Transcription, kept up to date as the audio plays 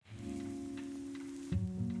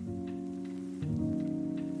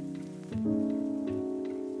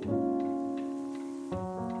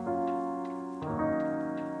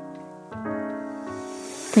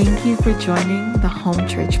Thank you for joining the Home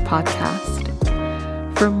Church podcast.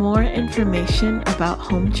 For more information about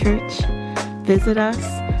Home Church, visit us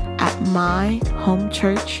at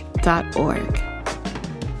myhomechurch.org.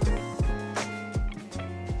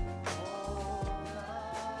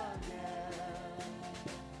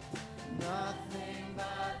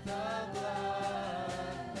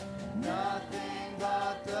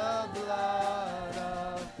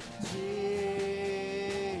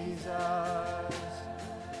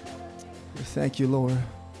 Thank you, Lord.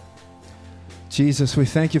 Jesus, we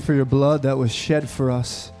thank you for your blood that was shed for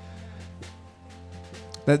us.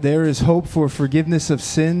 That there is hope for forgiveness of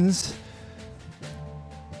sins,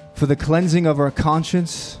 for the cleansing of our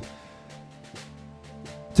conscience,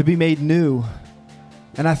 to be made new.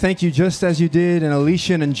 And I thank you just as you did in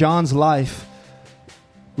Alicia and John's life.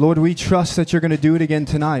 Lord, we trust that you're going to do it again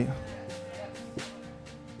tonight.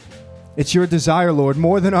 It's your desire, Lord,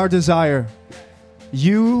 more than our desire.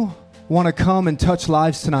 You want to come and touch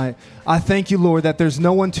lives tonight. I thank you, Lord, that there's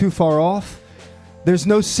no one too far off. There's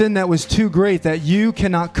no sin that was too great that you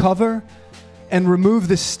cannot cover and remove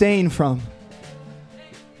the stain from.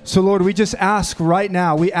 So, Lord, we just ask right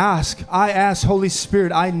now. I ask, Holy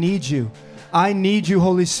Spirit, I need you. I need you,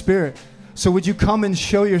 Holy Spirit. So would you come and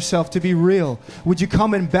show yourself to be real? Would you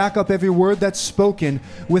come and back up every word that's spoken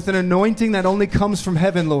with an anointing that only comes from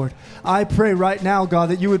heaven, Lord? I pray right now, God,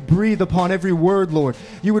 that you would breathe upon every word, Lord.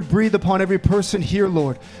 You would breathe upon every person here,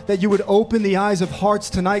 Lord. That you would open the eyes of hearts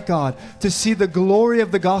tonight, God, to see the glory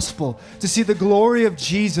of the gospel, to see the glory of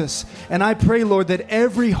Jesus. And I pray, Lord, that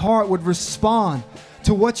every heart would respond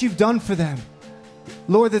to what you've done for them.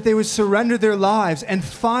 Lord, that they would surrender their lives and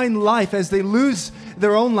find life. As they lose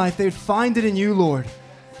their own life, they'd find it in you, Lord.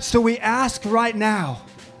 So we ask right now,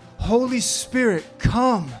 Holy Spirit,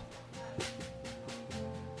 come.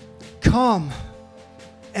 Come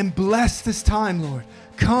and bless this time, Lord.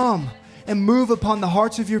 Come and move upon the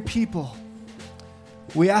hearts of your people.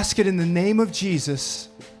 We ask it in the name of Jesus.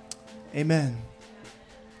 Amen.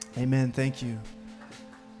 Amen. Thank you.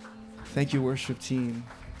 Thank you, worship team.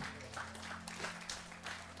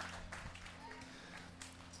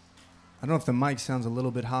 I don't know if the mic sounds a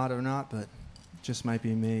little bit hot or not, but it just might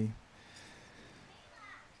be me.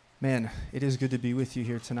 Man, it is good to be with you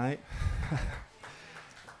here tonight.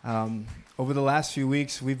 Over the last few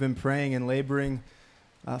weeks, we've been praying and laboring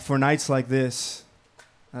for nights like this.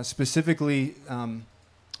 Specifically,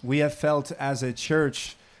 we have felt as a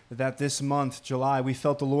church that this month, July, we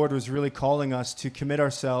felt the Lord was really calling us to commit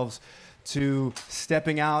ourselves to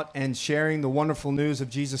stepping out and sharing the wonderful news of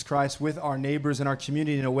Jesus Christ with our neighbors and our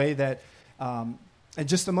community in a way that, in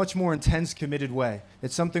just a much more intense, committed way.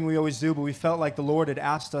 It's something we always do, but we felt like the Lord had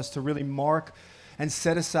asked us to really mark and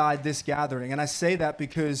set aside this gathering. And I say that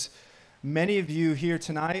because many of you here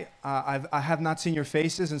tonight, I have not seen your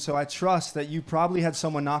faces, and so I trust that you probably had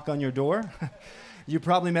someone knock on your door. You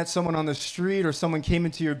probably met someone on the street, or someone came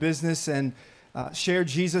into your business and shared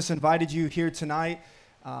Jesus, invited you here tonight,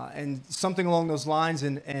 and something along those lines,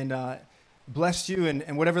 and blessed you,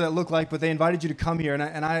 and whatever that looked like, but they invited you to come here.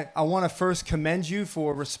 And I want to first commend you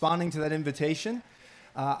for responding to that invitation.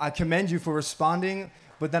 I commend you for responding,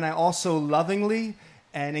 but then I also lovingly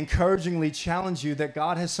and encouragingly challenge you that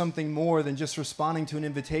God has something more than just responding to an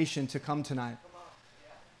invitation to come tonight.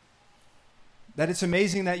 That it's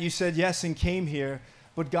amazing that you said yes and came here,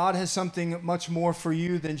 but God has something much more for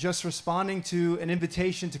you than just responding to an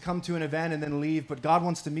invitation to come to an event and then leave. But God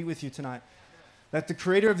wants to meet with you tonight. That the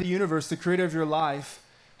creator of the universe, the creator of your life,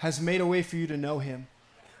 has made a way for you to know him.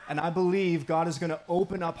 And I believe God is going to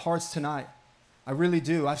open up hearts tonight. I really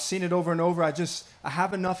do. I've seen it over and over. I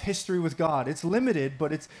have enough history with God. It's limited,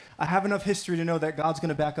 but I have enough history to know that God's going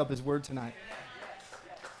to back up his word tonight.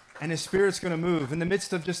 And his Spirit's going to move. In the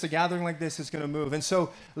midst of just a gathering like this, it's going to move. And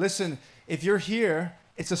so, listen, if you're here,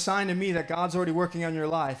 it's a sign to me that God's already working on your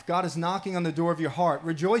life. God is knocking on the door of your heart.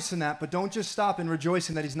 Rejoice in that, but don't just stop in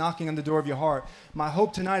rejoicing that he's knocking on the door of your heart. My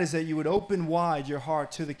hope tonight is that you would open wide your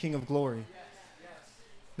heart to the King of Glory.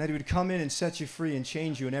 That he would come in and set you free and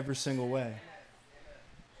change you in every single way.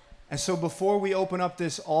 And so before we open up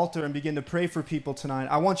this altar and begin to pray for people tonight,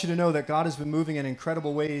 I want you to know that God has been moving in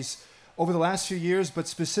incredible ways over the last few years, but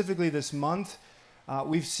specifically this month.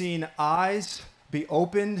 We've seen eyes be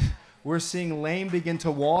opened. We're seeing lame begin to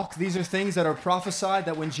walk. These are things that are prophesied,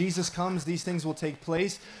 that when Jesus comes, these things will take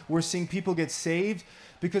place. We're seeing people get saved,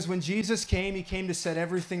 because when Jesus came, he came to set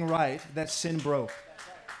everything right that sin broke.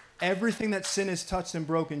 Everything that sin has touched and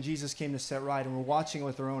broken, Jesus came to set right, and we're watching it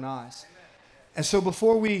with our own eyes. And so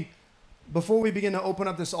before we begin to open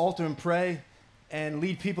up this altar and pray and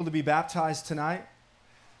lead people to be baptized tonight,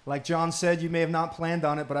 Like John said, you may have not planned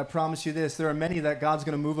on it, but I promise you this, there are many that God's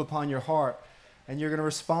going to move upon your heart, and you're going to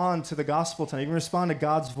respond to the gospel tonight. You're going to respond to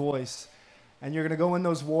God's voice, and you're going to go in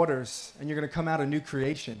those waters, and you're going to come out a new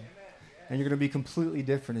creation, and you're going to be completely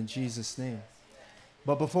different in Jesus' name.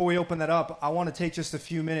 But before we open that up, I want to take just a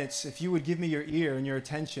few minutes, if you would give me your ear and your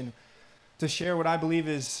attention, to share what I believe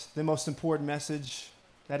is the most important message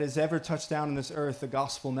that has ever touched down on this earth, the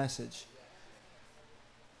gospel message.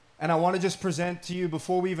 And I want to just present to you,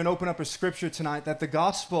 before we even open up a scripture tonight, that the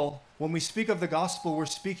gospel, when we speak of the gospel, we're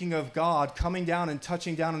speaking of God coming down and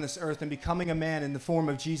touching down on this earth and becoming a man in the form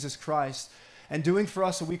of Jesus Christ and doing for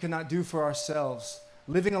us what we could not do for ourselves,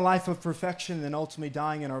 living a life of perfection and then ultimately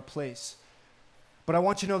dying in our place. But I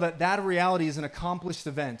want you to know that that reality is an accomplished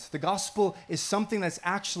event. The gospel is something that's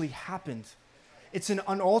actually happened. It's an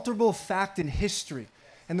unalterable fact in history.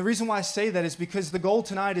 And the reason why I say that is because the goal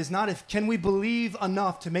tonight is not if can we believe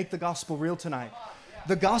enough to make the gospel real tonight.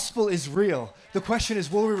 The gospel is real. The question is,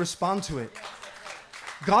 will we respond to it?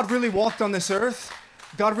 God really walked on this earth.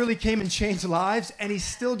 God really came and changed lives, and he's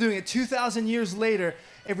still doing it. 2,000 years later,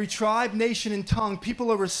 every tribe, nation, and tongue, people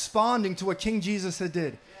are responding to what King Jesus had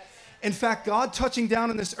did. In fact, God touching down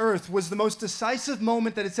on this earth was the most decisive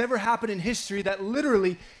moment that it's ever happened in history, that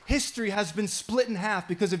literally history has been split in half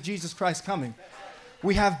because of Jesus Christ coming.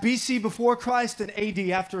 We have BC before Christ and AD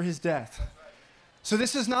after his death. So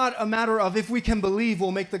this is not a matter of if we can believe we'll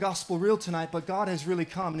make the gospel real tonight, but God has really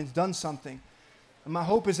come and he's done something. And my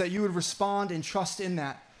hope is that you would respond and trust in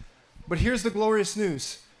that. But here's the glorious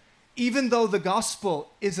news. Even though the gospel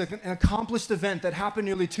is an accomplished event that happened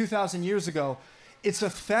nearly 2,000 years ago, its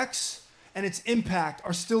effects and its impact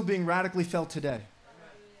are still being radically felt today.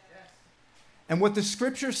 And what the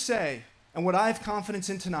scriptures say, and what I have confidence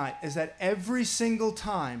in tonight, is that every single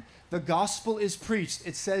time the gospel is preached,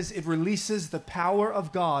 it says it releases the power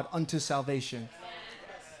of God unto salvation.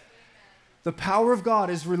 The power of God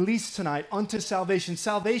is released tonight unto salvation.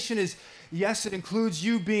 Salvation is, yes, it includes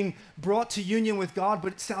you being brought to union with God,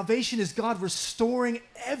 but salvation is God restoring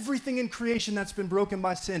everything in creation that's been broken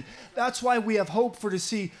by sin. That's why we have hope for to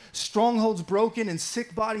see strongholds broken and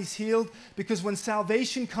sick bodies healed, because when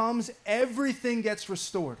salvation comes, everything gets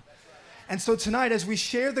restored. And so tonight, as we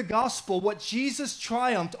share the gospel, what Jesus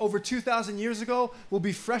triumphed over 2,000 years ago will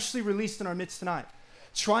be freshly released in our midst tonight.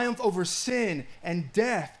 Triumph over sin and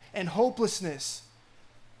death and hopelessness.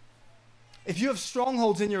 If you have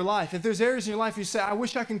strongholds in your life, if there's areas in your life you say, I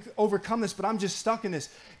wish I can overcome this, but I'm just stuck in this.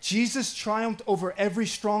 Jesus triumphed over every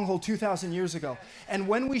stronghold 2,000 years ago. And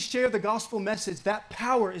when we share the gospel message, that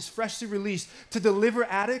power is freshly released to deliver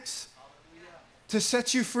addicts, to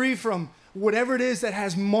set you free from whatever it is that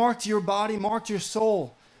has marked your body, marked your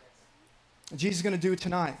soul. Jesus is going to do it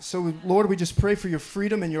tonight. So, Lord, we just pray for your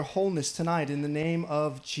freedom and your wholeness tonight in the name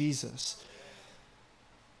of Jesus.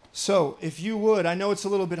 So, if you would, I know it's a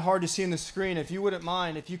little bit hard to see on the screen. If you wouldn't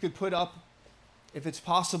mind, if you could put up, if it's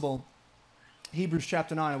possible, Hebrews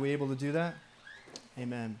chapter 9. Are we able to do that?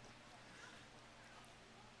 Amen.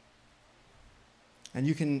 And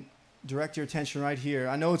you can direct your attention right here.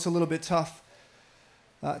 I know it's a little bit tough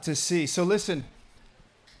to see. So listen,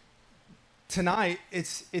 tonight,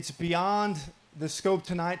 it's beyond the scope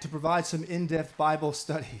tonight to provide some in-depth Bible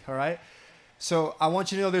study, all right? So I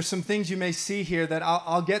want you to know there's some things you may see here that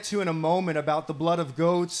I'll get to in a moment about the blood of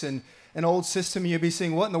goats and an old system. You'll be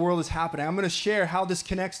saying, what in the world is happening? I'm going to share how this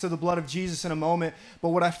connects to the blood of Jesus in a moment. But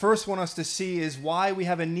what I first want us to see is why we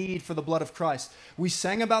have a need for the blood of Christ. We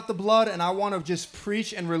sang about the blood, and I want to just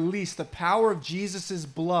preach and release the power of Jesus'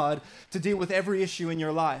 blood to deal with every issue in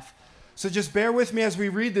your life. So just bear with me as we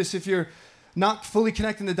read this. If you're not fully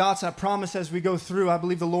connecting the dots, I promise as we go through, I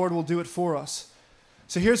believe the Lord will do it for us.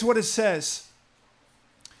 So here's what it says.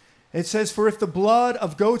 It says, for if the blood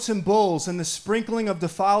of goats and bulls and the sprinkling of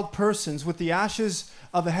defiled persons with the ashes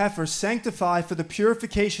of a heifer sanctify for the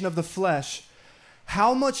purification of the flesh,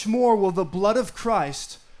 how much more will the blood of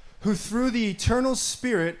Christ, who through the eternal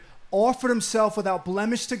Spirit offered himself without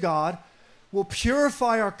blemish to God, will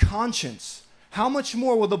purify our conscience? How much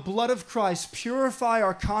more will the blood of Christ purify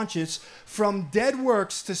our conscience from dead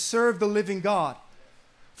works to serve the living God?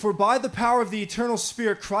 For by the power of the eternal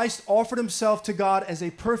Spirit, Christ offered himself to God as a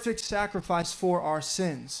perfect sacrifice for our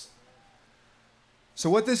sins. So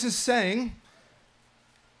what this is saying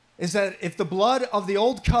is that if the blood of the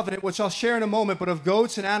old covenant, which I'll share in a moment, but of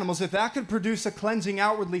goats and animals, if that could produce a cleansing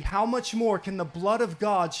outwardly, how much more can the blood of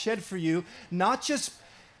God shed for you not just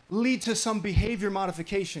lead to some behavior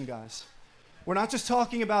modification, guys? We're not just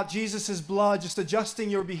talking about Jesus' blood, just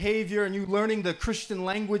adjusting your behavior and you learning the Christian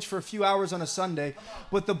language for a few hours on a Sunday,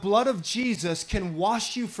 but the blood of Jesus can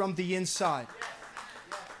wash you from the inside.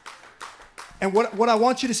 And what I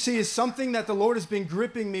want you to see is something that the Lord has been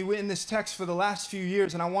gripping me in this text for the last few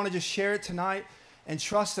years, and I want to just share it tonight and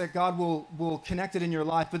trust that God will connect it in your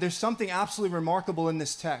life. But there's something absolutely remarkable in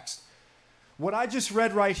this text. What I just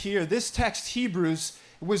read right here, this text, Hebrews,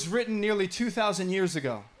 was written nearly 2,000 years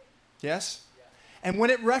ago. Yes? And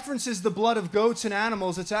when it references the blood of goats and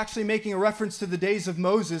animals, it's actually making a reference to the days of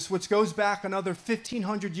Moses, which goes back another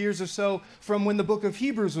 1,500 years or so from when the book of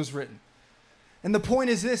Hebrews was written. And the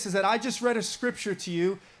point is this, is that I just read a scripture to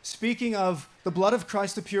you speaking of the blood of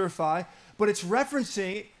Christ to purify, but it's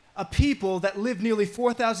referencing a people that lived nearly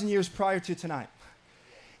 4,000 years prior to tonight.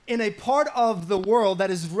 In a part of the world that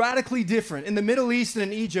is radically different in the Middle East and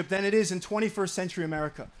in Egypt than it is in 21st century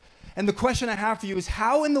America. And the question I have for you is,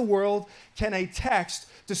 how in the world can a text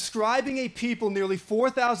describing a people nearly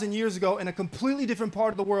 4,000 years ago in a completely different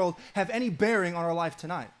part of the world have any bearing on our life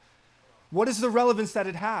tonight? What is the relevance that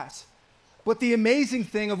it has? But the amazing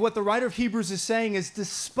thing of what the writer of Hebrews is saying is,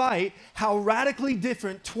 despite how radically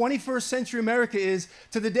different 21st century America is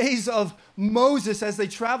to the days of Moses as they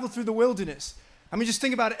traveled through the wilderness. I mean, just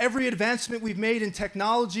think about every advancement we've made in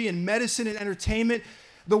technology and medicine and entertainment.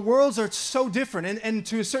 The worlds are so different, and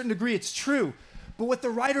to a certain degree it's true. But what the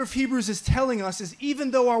writer of Hebrews is telling us is, even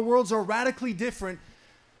though our worlds are radically different,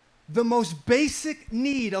 the most basic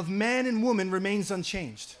need of man and woman remains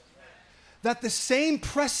unchanged. That the same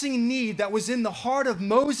pressing need that was in the heart of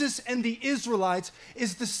Moses and the Israelites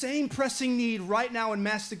is the same pressing need right now in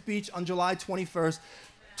Mastic Beach on July 21st,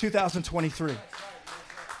 2023.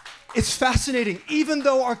 It's fascinating. Even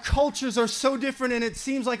though our cultures are so different and it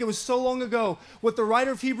seems like it was so long ago, what the writer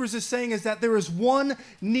of Hebrews is saying is that there is one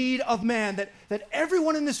need of man that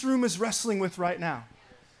everyone in this room is wrestling with right now,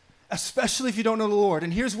 especially if you don't know the Lord.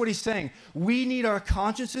 And here's what he's saying. We need our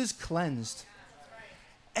consciences cleansed.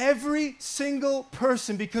 Every single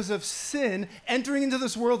person, because of sin entering into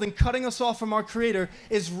this world and cutting us off from our Creator,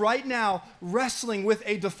 is right now wrestling with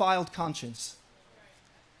a defiled conscience.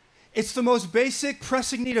 It's the most basic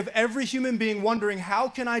pressing need of every human being, wondering, how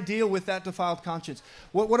can I deal with that defiled conscience?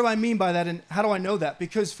 What do I mean by that, and how do I know that?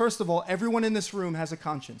 Because first of all, everyone in this room has a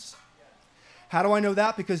conscience. How do I know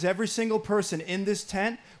that? Because every single person in this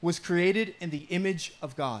tent was created in the image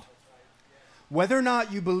of God. Whether or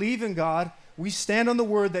not you believe in God, we stand on the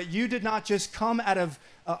word that you did not just come out of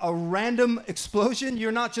a random explosion.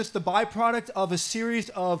 You're not just the byproduct of a series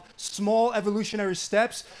of small evolutionary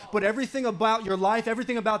steps, but everything about your life,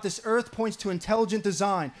 everything about this earth points to intelligent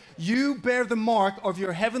design. You bear the mark of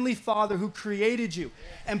your heavenly Father who created you.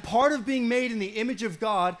 And part of being made in the image of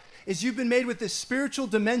God is you've been made with this spiritual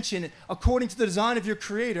dimension according to the design of your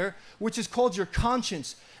Creator, which is called your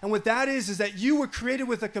conscience. And what that is that you were created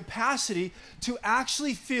with a capacity to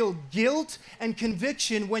actually feel guilt and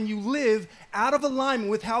conviction when you live out of alignment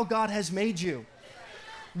with how God has made you.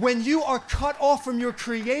 When you are cut off from your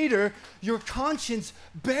Creator, your conscience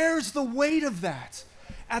bears the weight of that.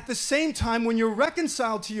 At the same time, when you're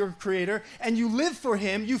reconciled to your Creator and you live for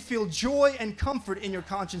Him, you feel joy and comfort in your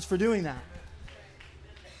conscience for doing that.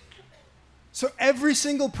 So every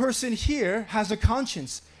single person here has a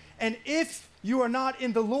conscience. And if you are not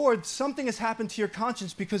in the Lord, something has happened to your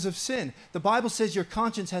conscience because of sin. The Bible says your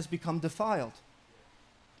conscience has become defiled.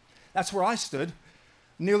 That's where I stood.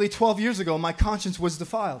 Nearly 12 years ago, my conscience was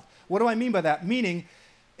defiled. What do I mean by that? Meaning,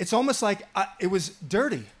 it's almost like it was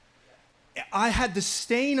dirty. I had the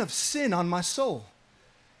stain of sin on my soul.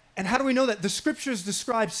 And how do we know that? The scriptures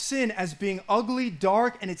describe sin as being ugly,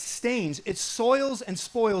 dark, and it stains. It soils and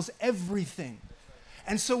spoils everything.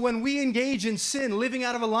 And so when we engage in sin, living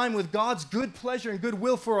out of alignment with God's good pleasure and good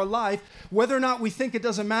will for our life, whether or not we think it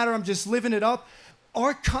doesn't matter, I'm just living it up,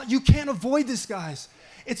 you can't avoid this, guys.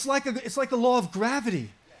 It's like a law of gravity.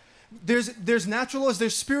 There's natural laws,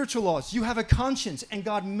 there's spiritual laws. You have a conscience, and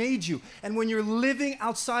God made you. And when you're living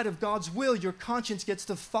outside of God's will, your conscience gets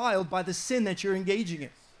defiled by the sin that you're engaging in.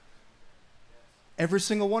 Every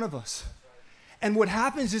single one of us. And what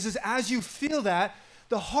happens is as you feel that,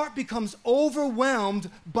 the heart becomes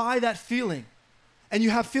overwhelmed by that feeling. And you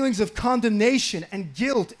have feelings of condemnation and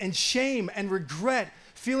guilt and shame and regret,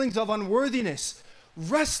 feelings of unworthiness.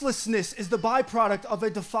 Restlessness is the byproduct of a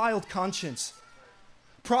defiled conscience.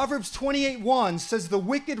 Proverbs 28:1 says, "The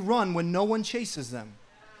wicked run when no one chases them."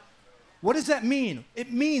 What does that mean?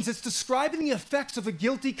 It means it's describing the effects of a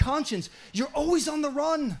guilty conscience. You're always on the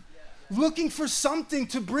run, looking for something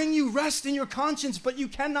to bring you rest in your conscience, but you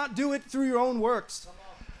cannot do it through your own works.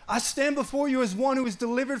 I stand before you as one who was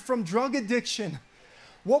delivered from drug addiction.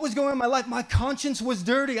 What was going on in my life? My conscience was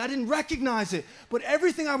dirty. I didn't recognize it. But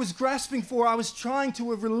everything I was grasping for, I was trying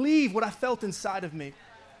to relieve what I felt inside of me.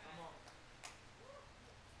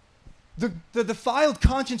 The defiled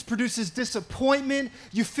conscience produces disappointment.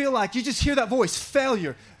 You feel like, you just hear that voice,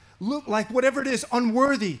 failure. Look like whatever it is,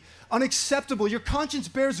 unworthy, unacceptable. Your conscience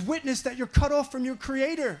bears witness that you're cut off from your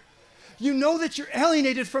Creator. You know that you're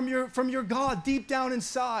alienated from your God deep down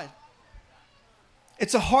inside.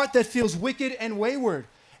 It's a heart that feels wicked and wayward.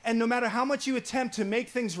 And no matter how much you attempt to make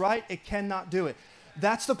things right, it cannot do it.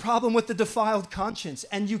 That's the problem with the defiled conscience.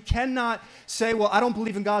 And you cannot say, well, I don't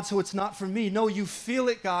believe in God, so it's not for me. No, you feel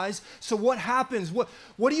it, guys. So what happens? What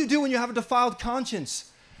do you do when you have a defiled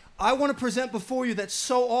conscience? I want to present before you that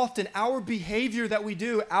so often our behavior that we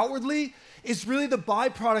do outwardly is really the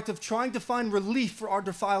byproduct of trying to find relief for our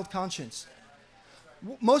defiled conscience.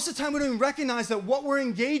 Most of the time we don't even recognize that what we're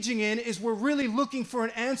engaging in is we're really looking for an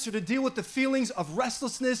answer to deal with the feelings of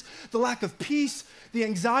restlessness, the lack of peace, the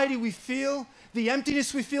anxiety we feel, the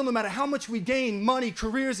emptiness we feel. No matter how much we gain, money,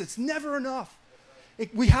 careers, it's never enough.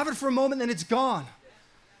 We have it for a moment, then it's gone.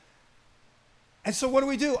 And so what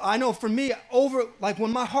do? I know for me,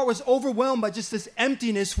 when my heart was overwhelmed by just this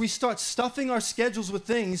emptiness, we start stuffing our schedules with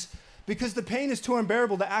things because the pain is too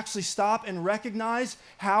unbearable to actually stop and recognize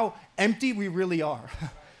how empty we really are.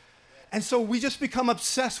 And so we just become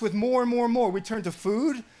obsessed with more and more and more. We turn to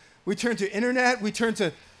food, we turn to internet, we turn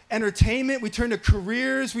to entertainment, we turn to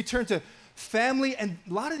careers, we turn to family. And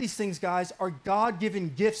a lot of these things, guys, are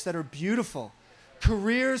God-given gifts that are beautiful.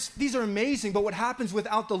 Careers, these are amazing, but what happens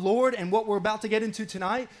without the Lord and what we're about to get into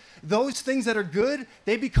tonight, those things that are good,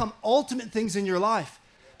 they become ultimate things in your life.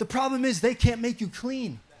 The problem is they can't make you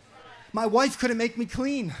clean. My wife couldn't make me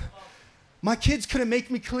clean. My kids couldn't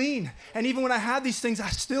make me clean. And even when I had these things, I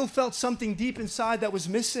still felt something deep inside that was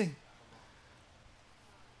missing.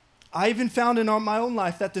 I even found in my own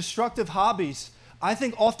life that destructive hobbies, I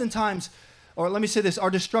think oftentimes, or let me say this,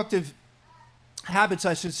 our destructive habits,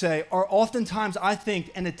 I should say, are oftentimes, I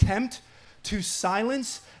think, an attempt to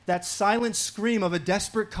silence that silent scream of a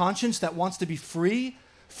desperate conscience that wants to be free,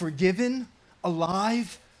 forgiven,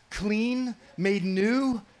 alive, clean, made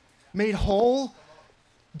new, made whole,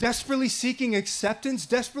 desperately seeking acceptance,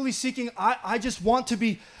 desperately seeking, I just want to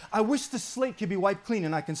be, I wish the slate could be wiped clean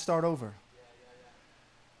and I can start over.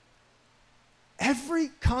 Every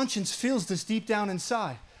conscience feels this deep down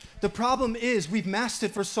inside. The problem is we've masked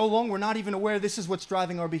it for so long, we're not even aware this is what's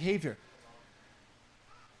driving our behavior.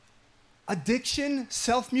 Addiction,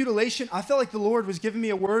 self-mutilation. I felt like the Lord was giving me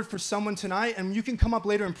a word for someone tonight, and you can come up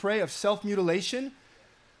later and pray of self-mutilation.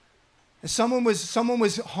 Someone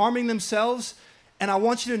was harming themselves, and I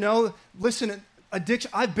want you to know, listen,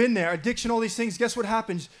 addiction, I've been there, addiction, all these things, guess what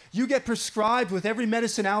happens? You get prescribed with every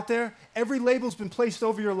medicine out there, every label's been placed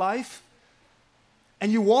over your life,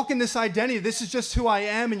 and you walk in this identity, this is just who I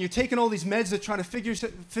am, and you're taking all these meds that try to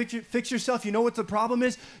fix yourself. You know what the problem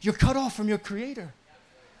is? You're cut off from your Creator.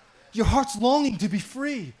 Your heart's longing to be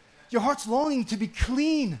free. Your heart's longing to be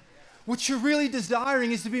clean. What you're really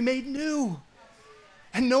desiring is to be made new.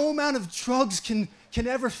 And no amount of drugs can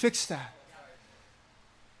ever fix that.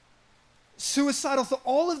 Suicidal thought,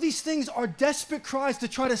 all of these things are desperate cries to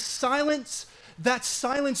try to silence that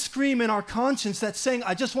silent scream in our conscience that's saying,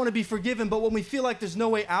 I just want to be forgiven, but when we feel like there's no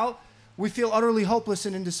way out, we feel utterly hopeless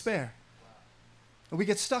and in despair. And we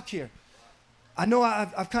get stuck here. I know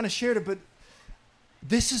I've kind of shared it, but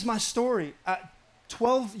this is my story.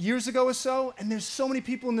 12 years ago or so, and there's so many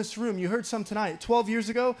people in this room, you heard some tonight, 12 years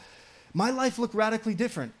ago, my life looked radically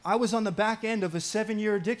different. I was on the back end of a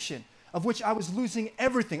 7-year addiction, of which I was losing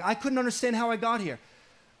everything. I couldn't understand how I got here.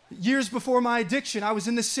 Years before my addiction, I was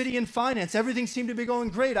in the city in finance. Everything seemed to be going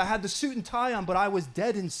great. I had the suit and tie on, but I was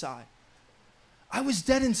dead inside. I was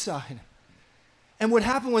dead inside. And what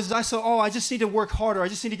happened was I saw, I just need to work harder. I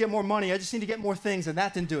just need to get more money. I just need to get more things, and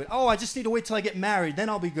that didn't do it. I just need to wait till I get married. Then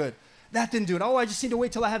I'll be good. That didn't do it. I just need to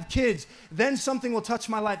wait till I have kids. Then something will touch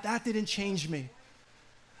my life. That didn't change me.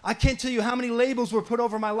 I can't tell you how many labels were put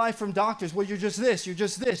over my life from doctors. Well, you're just this, you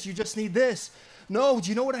just need this. No, do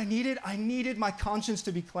you know what I needed? I needed my conscience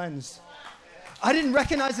to be cleansed. I didn't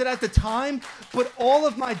recognize it at the time, but all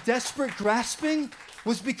of my desperate grasping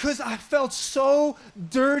was because I felt so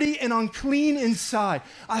dirty and unclean inside.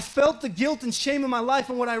 I felt the guilt and shame in my life,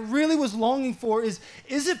 and what I really was longing for is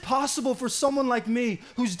it possible for someone like me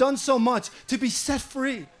who's done so much to be set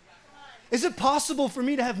free? Is it possible for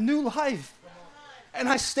me to have new life? And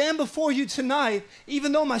I stand before you tonight,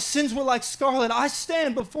 even though my sins were like scarlet, I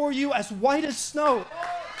stand before you as white as snow.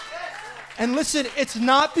 And listen, it's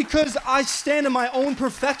not because I stand in my own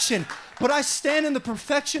perfection, but I stand in the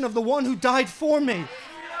perfection of the one who died for me.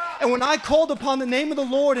 And when I called upon the name of the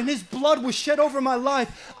Lord and His blood was shed over my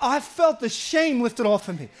life, I felt the shame lifted off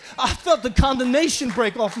of me. I felt the condemnation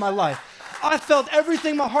break off my life. I felt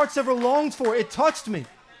everything my heart's ever longed for. It touched me.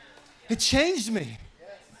 It changed me.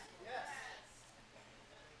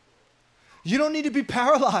 You don't need to be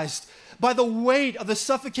paralyzed by the weight of the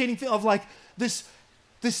suffocating feel of like this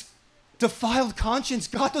defiled conscience.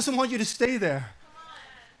 God doesn't want you to stay there.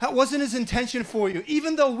 That wasn't his intention for you.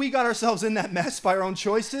 Even though we got ourselves in that mess by our own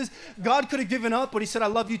choices, God could have given up, but he said, I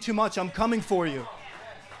love you too much. I'm coming for you.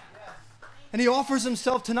 And he offers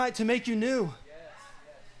himself tonight to make you new.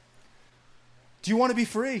 Do you want to be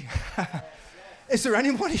free? Is there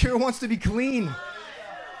anyone here who wants to be clean?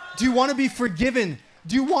 Do you want to be forgiven?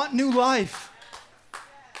 Do you want new life?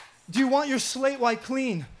 Do you want your slate wiped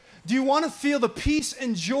clean? Do you want to feel the peace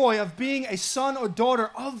and joy of being a son or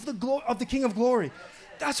daughter of the King of Glory?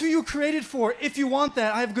 That's who you were created for. If you want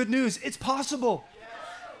that, I have good news. It's possible.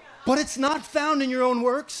 But it's not found in your own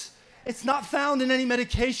works. It's not found in any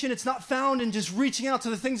medication. It's not found in just reaching out to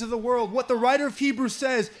the things of the world. What the writer of Hebrews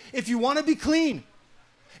says, if you want to be clean,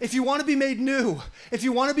 if you want to be made new, if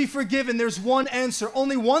you want to be forgiven, there's one answer.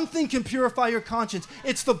 Only one thing can purify your conscience.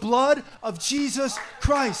 It's the blood of Jesus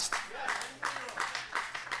Christ.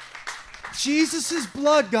 Jesus'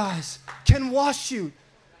 blood, guys, can wash you.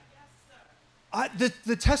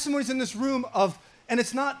 The testimonies in this room of, and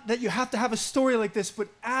it's not that you have to have a story like this, but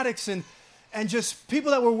addicts and just people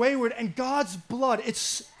that were wayward, and God's blood,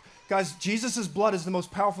 guys, Jesus' blood is the most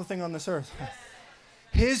powerful thing on this earth.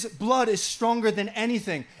 His blood is stronger than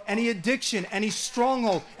anything, any addiction, any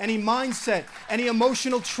stronghold, any mindset, any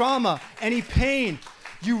emotional trauma, any pain.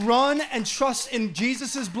 You run and trust in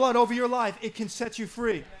Jesus' blood over your life, it can set you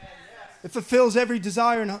free. It fulfills every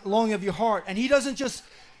desire and longing of your heart. And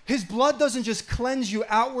his blood doesn't just cleanse you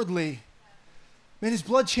outwardly. Man, his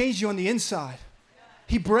blood changes you on the inside.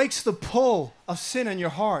 He breaks the pull of sin in your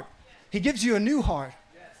heart. He gives you a new heart,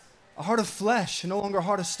 a heart of flesh, and no longer a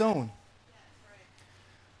heart of stone.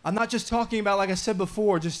 I'm not just talking about, like I said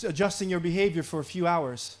before, just adjusting your behavior for a few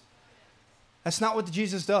hours. That's not what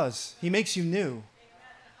Jesus does. He makes you new.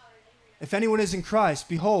 If anyone is in Christ,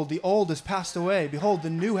 behold, the old has passed away. Behold, the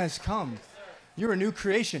new has come. You're a new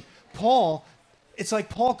creation. It's like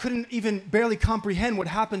Paul couldn't even barely comprehend what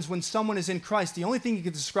happens when someone is in Christ. The only thing he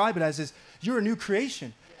could describe it as is, you're a new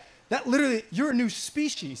creation. That literally, you're a new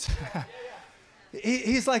species.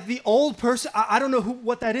 He's like the old person. I don't know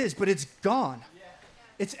what that is, but it's gone.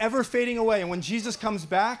 It's ever fading away. And when Jesus comes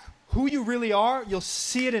back, who you really are, you'll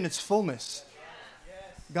see it in its fullness.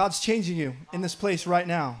 God's changing you in this place right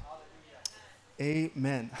now.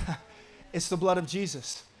 Amen. It's the blood of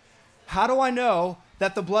Jesus. How do I know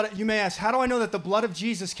that the blood, you may ask, how do I know that the blood of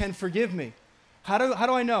Jesus can forgive me? How do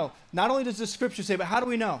I know? Not only does the scripture say, but how do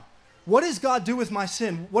we know? What does God do with my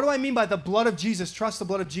sin? What do I mean by the blood of Jesus? Trust the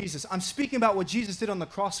blood of Jesus. I'm speaking about what Jesus did on the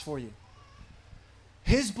cross for you.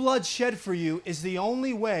 His blood shed for you is the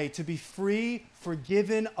only way to be free,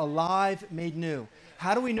 forgiven, alive, made new.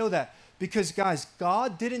 How do we know that? Because, guys,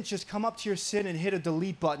 God didn't just come up to your sin and hit a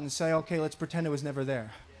delete button and say, okay, let's pretend it was never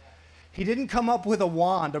there. He didn't come up with a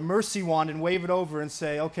wand, a mercy wand, and wave it over and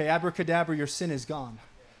say, okay, abracadabra, your sin is gone.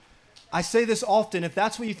 I say this often, if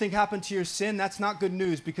that's what you think happened to your sin, that's not good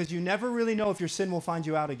news, because you never really know if your sin will find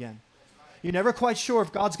you out again. You're never quite sure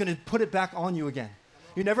if God's going to put it back on you again.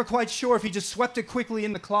 You're never quite sure if he just swept it quickly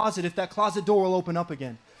in the closet, if that closet door will open up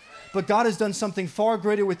again. But God has done something far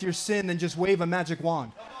greater with your sin than just wave a magic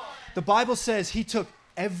wand. The Bible says he took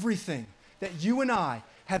everything that you and I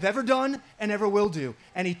have ever done and ever will do,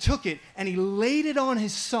 and he took it and he laid it on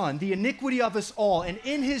his son, the iniquity of us all, and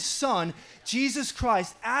in his son, Jesus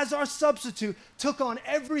Christ, as our substitute, took on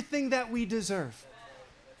everything that we deserve.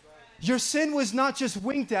 Your sin was not just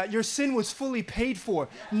winked at, your sin was fully paid for,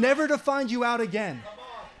 never to find you out again.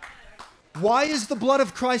 Why is the blood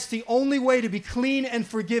of Christ the only way to be clean and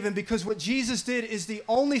forgiven? Because what Jesus did is the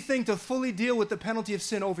only thing to fully deal with the penalty of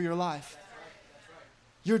sin over your life.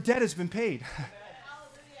 Your debt has been paid.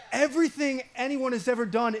 Everything anyone has ever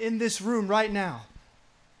done in this room right now,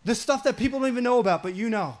 the stuff that people don't even know about, but you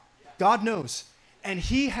know, God knows. And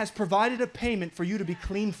he has provided a payment for you to be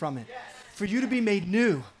clean from it, for you to be made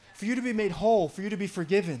new, for you to be made whole, for you to be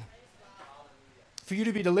forgiven, for you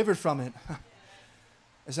to be delivered from it.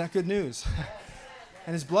 Is that good news?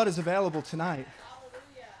 And his blood is available tonight.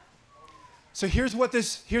 So here's what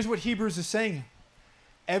Hebrews is saying.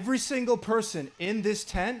 Every single person in this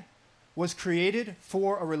tent was created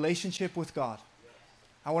for a relationship with God.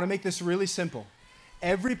 I want to make this really simple.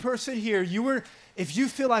 Every person here, if you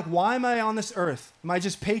feel like, why am I on this earth? Am I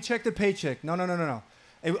just paycheck to paycheck? No.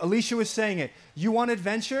 Alicia was saying it. You want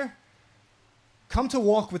adventure? Come to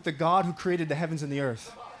walk with the God who created the heavens and the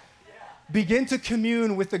earth. Begin to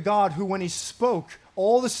commune with the God who, when he spoke,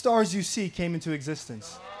 all the stars you see came into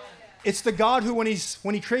existence. It's the God who, when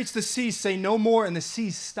he creates the seas, say no more, and the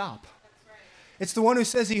seas stop. It's the one who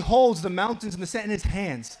says he holds the mountains and the sand in his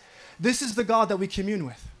hands. This is the God that we commune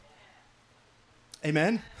with.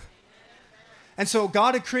 Amen? And so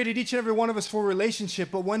God had created each and every one of us for a relationship,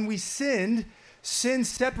 but when we sinned, sin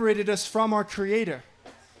separated us from our Creator.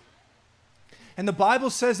 And the Bible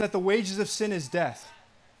says that the wages of sin is death.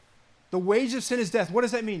 The wages of sin is death. What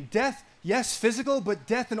does that mean? Death, yes, physical, but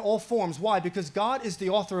death in all forms. Why? Because God is the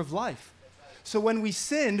author of life. So when we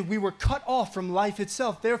sinned, we were cut off from life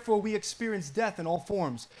itself. Therefore, we experienced death in all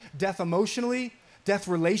forms. Death emotionally, death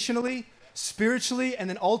relationally, spiritually, and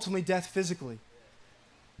then ultimately death physically.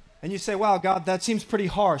 And you say, wow, God, that seems pretty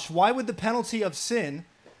harsh. Why would the penalty of sin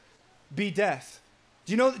be death?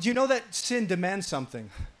 Do you know that sin demands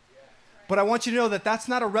something? But I want you to know that that's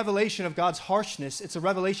not a revelation of God's harshness. It's a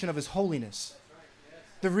revelation of his holiness.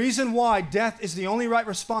 The reason why death is the only right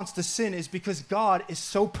response to sin is because God is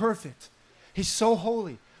so perfect. He's so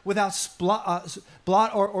holy, without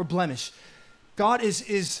blot or blemish. God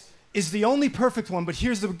is the only perfect one, but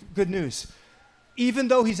here's the good news. Even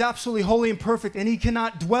though he's absolutely holy and perfect and he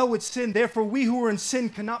cannot dwell with sin, therefore we who are in sin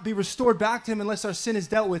cannot be restored back to him unless our sin is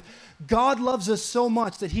dealt with. God loves us so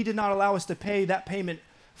much that he did not allow us to pay that payment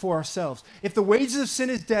for ourselves. If the wages of sin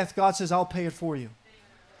is death, God says, I'll pay it for you.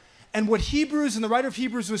 And what Hebrews and the writer of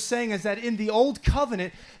Hebrews was saying is that in the old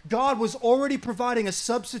covenant, God was already providing a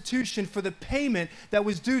substitution for the payment that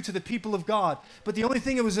was due to the people of God. But the only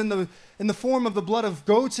thing, it was in the form of the blood of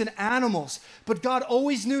goats and animals. But God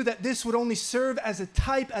always knew that this would only serve as a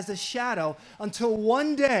type, as a shadow, until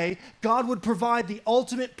one day God would provide the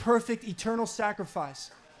ultimate, perfect, eternal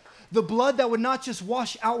sacrifice. The blood that would not just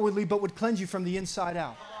wash outwardly, but would cleanse you from the inside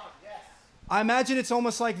out. I imagine it's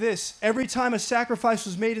almost like this. Every time a sacrifice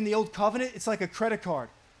was made in the old covenant, it's like a credit card.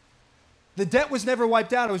 The debt was never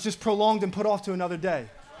wiped out. It was just prolonged and put off to another day.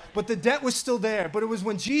 But the debt was still there. But it was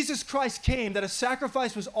when Jesus Christ came that a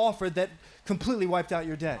sacrifice was offered that completely wiped out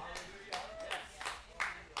your debt.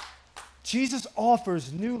 Jesus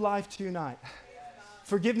offers new life to you tonight.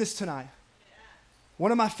 Forgiveness tonight.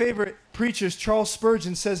 One of my favorite preachers, Charles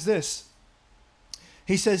Spurgeon, says this.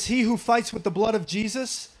 He says, he who fights with the blood of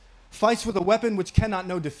Jesus fights with a weapon which cannot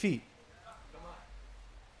know defeat.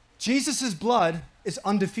 Jesus' blood is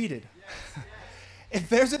undefeated. If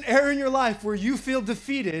there's an area in your life where you feel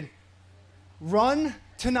defeated, run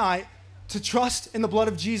tonight to trust in the blood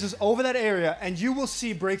of Jesus over that area and you will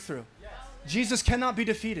see breakthrough. Jesus cannot be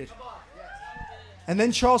defeated. And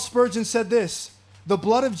then Charles Spurgeon said this, the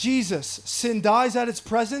blood of Jesus, sin dies at its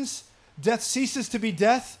presence, death ceases to be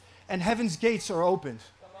death, and heaven's gates are opened.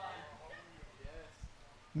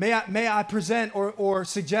 May I present or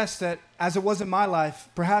suggest that, as it was in my life,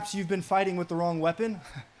 perhaps you've been fighting with the wrong weapon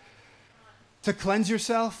to cleanse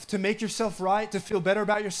yourself, to make yourself right, to feel better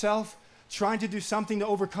about yourself, trying to do something to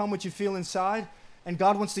overcome what you feel inside, and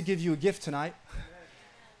God wants to give you a gift tonight.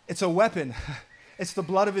 It's a weapon. It's the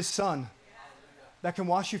blood of his Son that can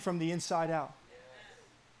wash you from the inside out.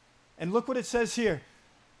 And look what it says here.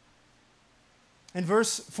 In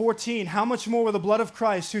verse 14, how much more will the blood of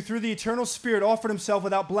Christ, who through the eternal Spirit offered himself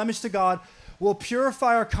without blemish to God, will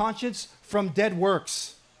purify our conscience from dead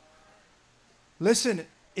works? Listen,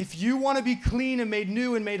 if you want to be clean and made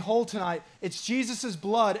new and made whole tonight, it's Jesus'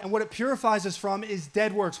 blood, and what it purifies us from is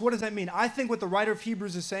dead works. What does that mean? I think what the writer of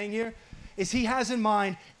Hebrews is saying here is he has in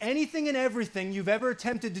mind anything and everything you've ever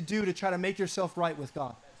attempted to do to try to make yourself right with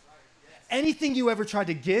God. Anything you ever tried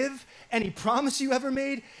to give, any promise you ever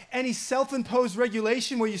made, any self-imposed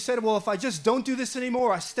regulation where you said, well, if I just don't do this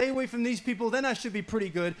anymore, I stay away from these people, then I should be pretty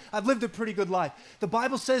good. I've lived a pretty good life. The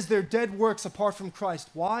Bible says they're dead works apart from Christ.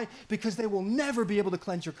 Why? Because they will never be able to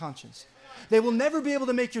cleanse your conscience. They will never be able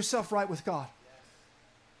to make yourself right with God.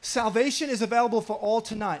 Salvation is available for all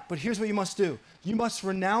tonight, but here's what you must do. You must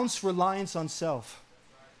renounce reliance on self.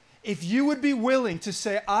 If you would be willing to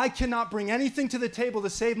say, I cannot bring anything to the table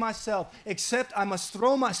to save myself, except I must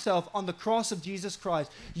throw myself on the cross of Jesus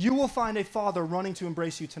Christ, you will find a Father running to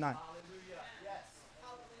embrace you tonight. Hallelujah. Yes.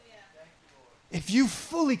 If you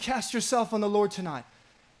fully cast yourself on the Lord tonight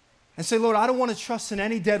and say, Lord, I don't want to trust in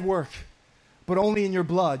any dead work, but only in your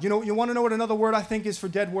blood. You want to know what another word I think is for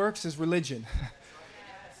dead works? Is religion.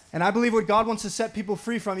 And I believe what God wants to set people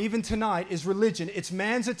free from, even tonight, is religion. It's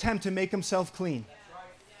man's attempt to make himself clean.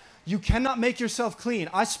 You cannot make yourself clean.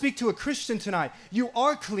 I speak to a Christian tonight. You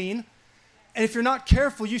are clean, and if you're not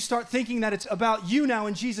careful, you start thinking that it's about you now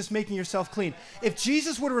and Jesus making yourself clean. If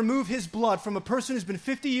Jesus were to remove his blood from a person who's been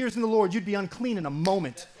 50 years in the Lord, you'd be unclean in a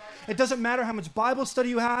moment. It doesn't matter how much Bible study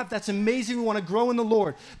you have. That's amazing. We want to grow in the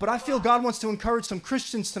Lord. But I feel God wants to encourage some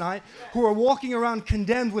Christians tonight who are walking around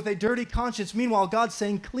condemned with a dirty conscience. Meanwhile, God's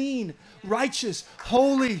saying clean, righteous,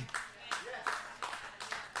 holy.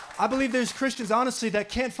 I believe there's Christians, honestly, that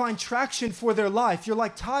can't find traction for their life. You're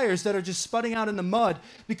like tires that are just sputting out in the mud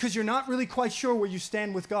because you're not really quite sure where you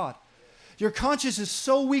stand with God. Your conscience is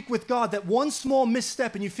so weak with God that one small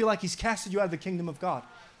misstep and you feel like he's casted you out of the kingdom of God.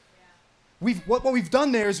 What we've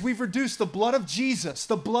done there is we've reduced the blood of Jesus,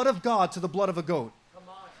 the blood of God, to the blood of a goat.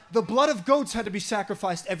 The blood of goats had to be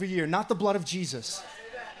sacrificed every year, not the blood of Jesus.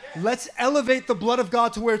 Let's elevate the blood of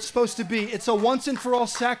God to where it's supposed to be. It's a once and for all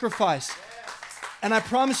sacrifice. And I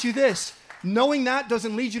promise you this, knowing that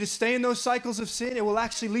doesn't lead you to stay in those cycles of sin. It will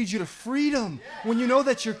actually lead you to freedom when you know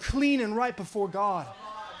that you're clean and right before God.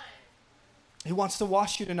 He wants to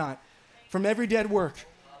wash you tonight from every dead work.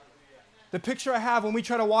 The picture I have when we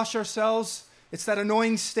try to wash ourselves, it's that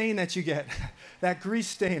annoying stain that you get, that grease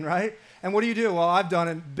stain, right? And what do? Well, I've done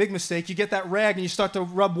a big mistake. You get that rag and you start to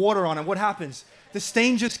rub water on it. What happens? The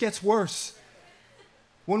stain just gets worse.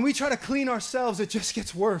 When we try to clean ourselves, it just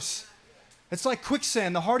gets worse. It's like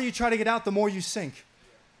quicksand. The harder you try to get out, the more you sink.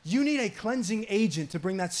 You need a cleansing agent to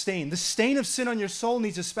bring that stain. The stain of sin on your soul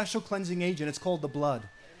needs a special cleansing agent. It's called the blood.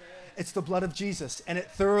 It's the blood of Jesus, and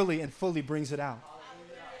it thoroughly and fully brings it out.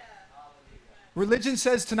 Religion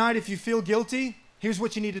says tonight, if you feel guilty, here's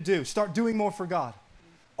what you need to do. Start doing more for God.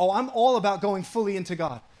 Oh, I'm all about going fully into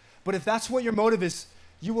God. But if that's what your motive is,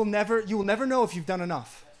 you will never know if you've done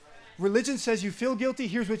enough. Religion says you feel guilty,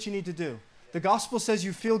 here's what you need to do. The gospel says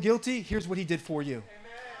you feel guilty, here's what he did for you.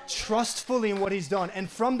 Trust fully in what he's done. And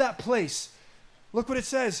from that place, look what it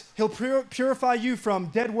says. He'll purify you from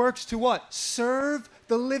dead works to what? Serve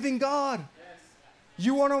the living God.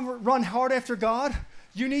 You want to run hard after God?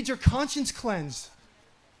 You need your conscience cleansed.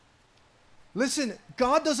 Listen,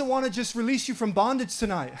 God doesn't want to just release you from bondage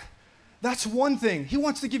tonight. That's one thing. He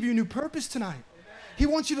wants to give you a new purpose tonight. He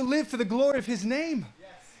wants you to live for the glory of his name.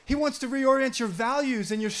 He wants to reorient your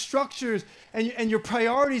values and your structures and your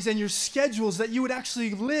priorities and your schedules that you would actually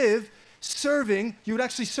live serving, you would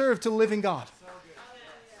actually serve to the living God.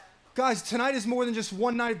 Guys, tonight is more than just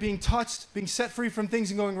one night being touched, being set free from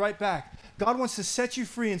things and going right back. God wants to set you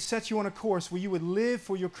free and set you on a course where you would live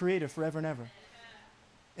for your Creator forever and ever.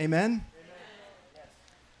 Amen?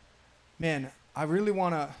 Man, I really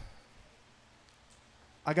want to,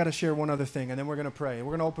 I got to share one other thing, and then we're going to pray.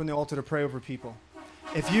 We're going to open the altar to pray over people.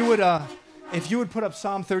 If you would put up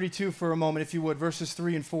Psalm 32 for a moment, if you would, verses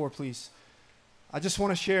 3 and 4, please. I just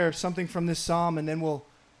want to share something from this psalm, and then we'll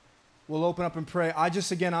open up and pray. I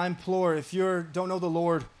implore, if you don't know the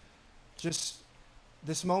Lord, just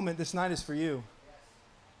this moment, this night is for you.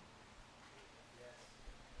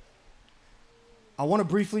 I want to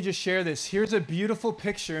briefly just share this. Here's a beautiful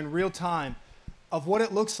picture in real time of what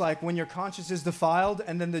it looks like when your conscience is defiled,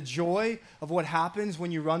 and then the joy of what happens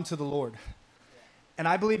when you run to the Lord. And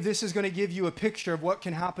I believe this is going to give you a picture of what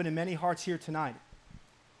can happen in many hearts here tonight.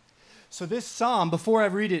 So this psalm, before I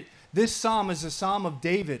read it, this psalm is a psalm of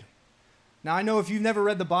David. Now, I know if you've never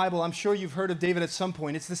read the Bible, I'm sure you've heard of David at some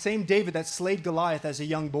point. It's the same David that slayed Goliath as a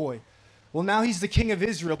young boy. Well, now he's the king of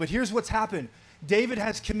Israel, but here's what's happened. David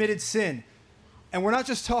has committed sin. And we're not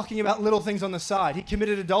just talking about little things on the side. He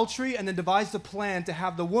committed adultery and then devised a plan to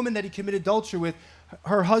have the woman that he committed adultery with,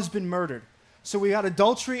 her husband, murdered. So we got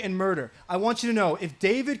adultery and murder. I want you to know, if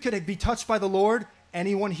David could be touched by the Lord,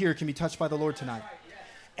 anyone here can be touched by the Lord tonight.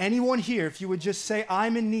 Anyone here, if you would just say,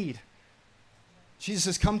 I'm in need. Jesus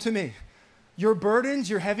says, come to me. Your burdens,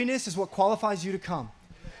 your heaviness is what qualifies you to come.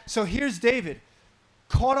 So here's David,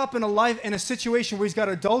 caught up in a situation where he's got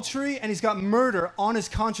adultery and he's got murder on his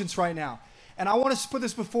conscience right now. And I want to put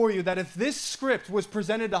this before you, that if this script was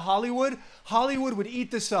presented to Hollywood, Hollywood would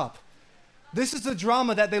eat this up. This is the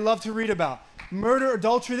drama that they love to read about. Murder,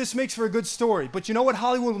 adultery, this makes for a good story. But you know what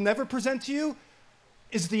Hollywood will never present to you?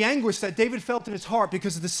 Is the anguish that David felt in his heart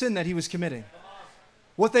because of the sin that he was committing.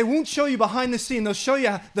 What they won't show you behind the scene, they'll show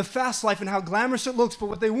you the fast life and how glamorous it looks, but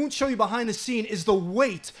what they won't show you behind the scene is the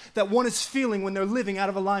weight that one is feeling when they're living out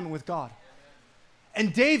of alignment with God.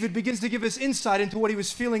 And David begins to give us insight into what he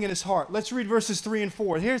was feeling in his heart. Let's read verses 3 and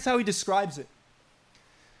 4. Here's how he describes it.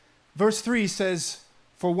 Verse 3 says,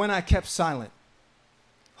 for when I kept silent.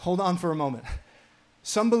 Hold on for a moment.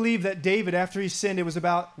 Some believe that David, after he sinned, it was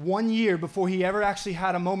about 1 year before he ever actually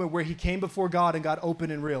had a moment where he came before God and got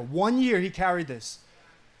open and real. 1 year he carried this.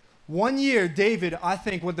 1 year, David, I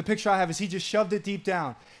think, what the picture I have is he just shoved it deep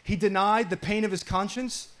down. He denied the pain of his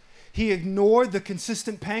conscience. He ignored the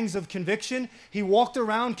consistent pangs of conviction. He walked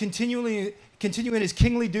around continuing his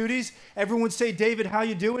kingly duties. Everyone would say, David, how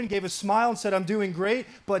you doing? Gave a smile and said, I'm doing great.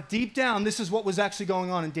 But deep down, this is what was actually going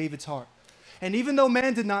on in David's heart. And even though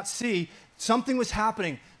man did not see, something was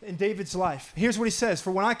happening in David's life. Here's what he says,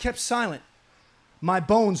 for when I kept silent, my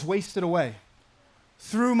bones wasted away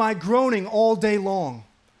through my groaning all day long.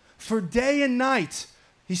 For day and night,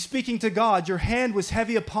 he's speaking to God, your hand was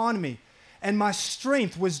heavy upon me, and my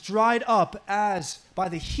strength was dried up as by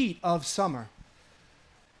the heat of summer.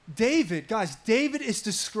 David is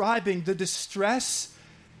describing the distress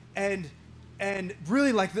and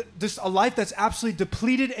really like just a life that's absolutely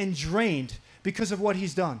depleted and drained because of what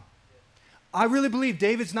he's done. I really believe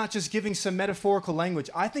David's not just giving some metaphorical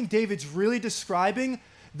language. I think David's really describing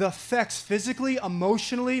the effects physically,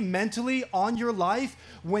 emotionally, mentally on your life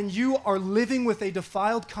when you are living with a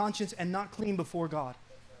defiled conscience and not clean before God.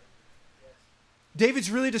 David's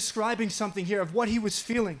really describing something here of what he was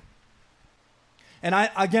feeling. And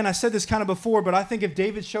I said this kind of before, but I think if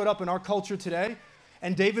David showed up in our culture today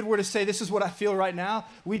and David were to say, this is what I feel right now,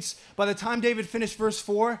 by the time David finished verse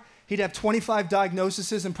 4, he'd have 25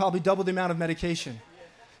 diagnoses and probably double the amount of medication.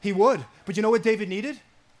 He would. But you know what David needed?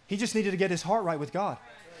 He just needed to get his heart right with God.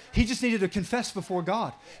 He just needed to confess before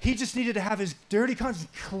God. He just needed to have his dirty conscience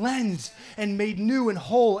cleansed and made new and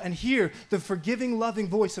whole and hear the forgiving, loving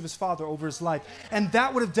voice of his Father over his life. And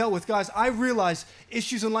that would have dealt with, guys, I realize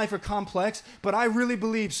issues in life are complex, but I really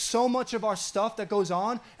believe so much of our stuff that goes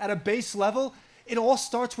on at a base level, it all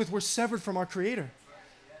starts with we're severed from our Creator.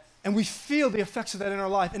 And we feel the effects of that in our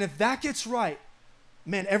life. And if that gets right,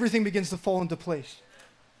 man, everything begins to fall into place.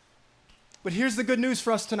 But here's the good news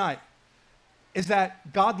for us tonight, is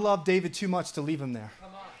that God loved David too much to leave him there.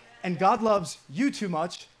 And God loves you too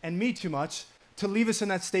much and me too much to leave us in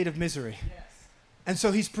that state of misery. And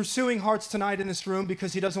so he's pursuing hearts tonight in this room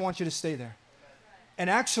because he doesn't want you to stay there. And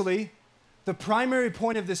actually, the primary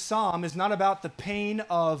point of this psalm is not about the pain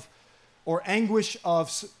of or anguish of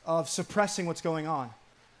suppressing what's going on.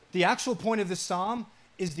 The actual point of this psalm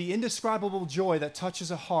is the indescribable joy that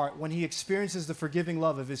touches a heart when he experiences the forgiving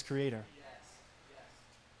love of his Creator.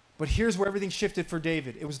 But here's where everything shifted for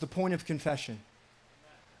David. It was the point of confession.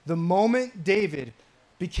 The moment David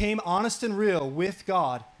became honest and real with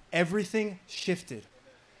God, everything shifted.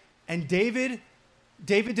 And David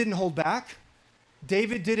didn't hold back.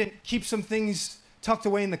 David didn't keep some things tucked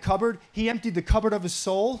away in the cupboard. He emptied the cupboard of his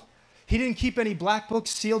soul. He didn't keep any black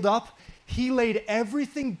books sealed up. He laid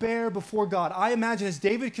everything bare before God. I imagine as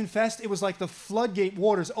David confessed, it was like the floodgate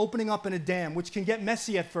waters opening up in a dam, which can get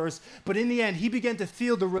messy at first, but in the end, he began to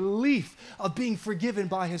feel the relief of being forgiven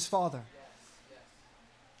by his Father.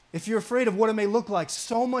 If you're afraid of what it may look like,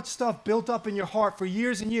 so much stuff built up in your heart for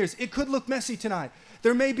years and years, it could look messy tonight.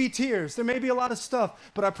 There may be tears, there may be a lot of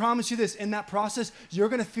stuff, but I promise you this, in that process, you're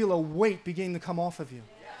going to feel a weight beginning to come off of you.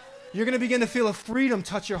 You're going to begin to feel a freedom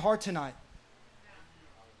touch your heart tonight.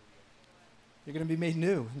 You're going to be made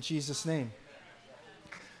new in Jesus' name.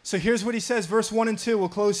 So here's what he says, verse 1 and 2. We'll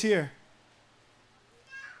close here.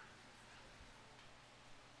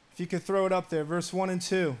 If you could throw it up there, verse 1 and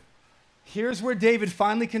 2. Here's where David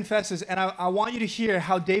finally confesses, and I want you to hear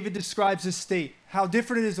how David describes his state, how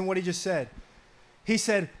different it is than what he just said. He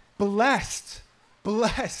said, blessed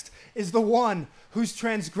is the one whose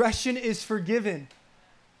transgression is forgiven,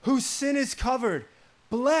 whose sin is covered.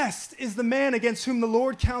 Blessed is the man against whom the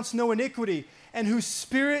Lord counts no iniquity, and whose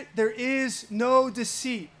spirit there is no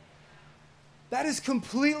deceit. That is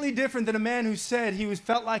completely different than a man who said he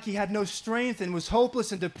felt like he had no strength and was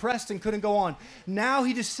hopeless and depressed and couldn't go on. Now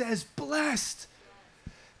he just says, blessed.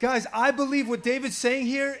 Guys, I believe what David's saying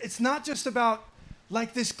here, it's not just about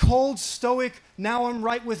like this cold, stoic, now I'm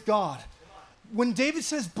right with God. When David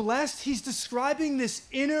says blessed, he's describing this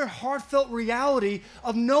inner heartfelt reality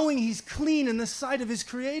of knowing he's clean in the sight of his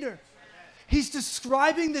Creator. He's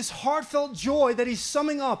describing this heartfelt joy that he's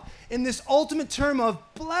summing up in this ultimate term of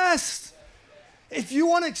blessed. If you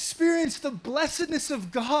want to experience the blessedness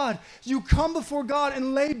of God, you come before God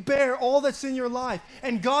and lay bare all that's in your life.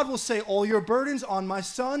 And God will say, all your burdens on my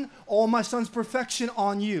Son, all my Son's perfection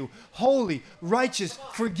on you. Holy, righteous,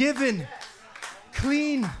 forgiven,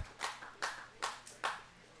 clean.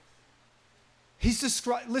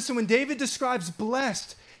 Listen, when David describes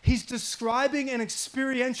blessed, he's describing an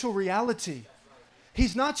experiential reality.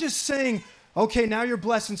 He's not just saying, okay, now you're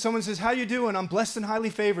blessed, and someone says, how you doing? I'm blessed and highly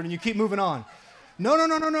favored, and you keep moving on.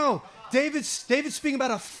 No. David's speaking about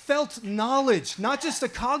a felt knowledge, not just a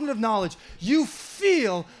cognitive knowledge. You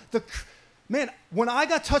feel man, when I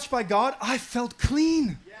got touched by God, I felt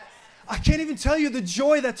clean. Yes. I can't even tell you the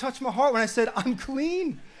joy that touched my heart when I said, I'm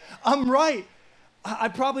clean. I'm right. I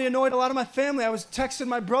probably annoyed a lot of my family. I was texting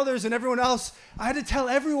my brothers and everyone else. I had to tell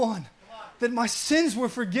everyone that my sins were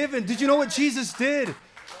forgiven. Did you know what Jesus did?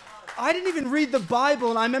 I didn't even read the Bible,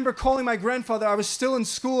 and I remember calling my grandfather. I was still in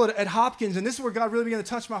school at Hopkins, and this is where God really began to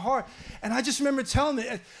touch my heart. And I just remember telling me,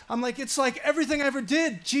 I'm like, it's like everything I ever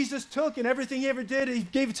did, Jesus took, and everything he ever did, he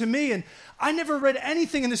gave it to me. And I never read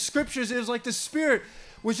anything in the scriptures. It was like the Spirit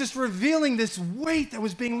was just revealing this weight that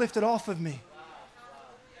was being lifted off of me.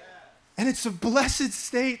 And it's a blessed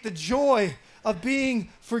state, the joy of being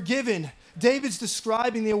forgiven. David's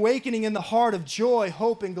describing the awakening in the heart of joy,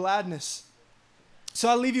 hope, and gladness. So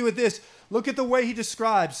I'll leave you with this. Look at the way he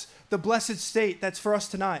describes the blessed state that's for us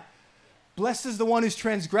tonight. Blessed is the one whose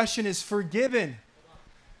transgression is forgiven.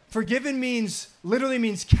 Forgiven literally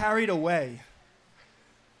means carried away.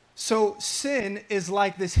 So sin is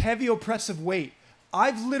like this heavy oppressive weight.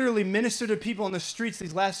 I've literally ministered to people on the streets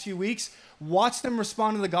these last few weeks, watched them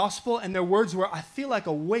respond to the gospel, and their words were, I feel like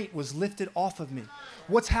a weight was lifted off of me.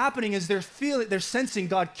 What's happening is they're sensing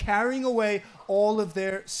God carrying away all of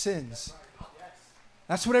their sins.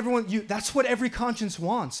 That's what every conscience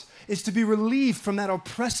wants, is to be relieved from that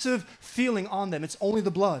oppressive feeling on them. It's only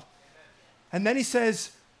the blood. And then he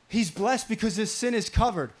says, he's blessed because his sin is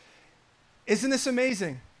covered. Isn't this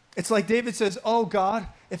amazing? It's like David says, oh God,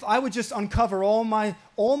 if I would just uncover all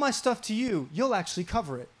my stuff to you, you'll actually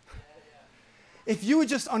cover it. If you would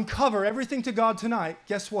just uncover everything to God tonight,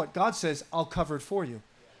 guess what? God says, I'll cover it for you.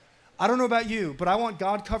 I don't know about you, but I want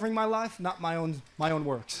God covering my life, not my own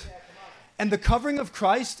works. And the covering of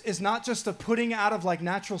Christ is not just a putting out of like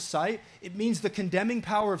natural sight. It means the condemning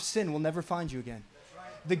power of sin will never find you again.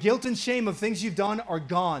 The guilt and shame of things you've done are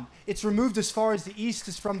gone. It's removed as far as the east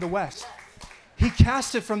is from the west. He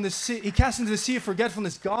cast it from the sea. He cast into the sea of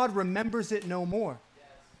forgetfulness. God remembers it no more.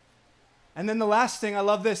 And then the last thing, I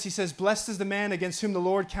love this. He says, blessed is the man against whom the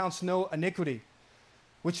Lord counts no iniquity,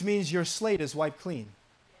 which means your slate is wiped clean.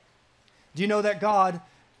 Do you know that God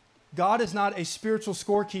is not a spiritual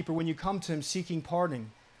scorekeeper when you come to him seeking pardoning?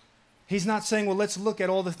 He's not saying, well, let's look at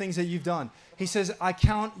all the things that you've done. He says, I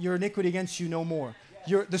count your iniquity against you no more.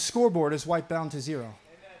 The scoreboard is wiped down to zero.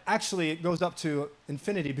 Actually, it goes up to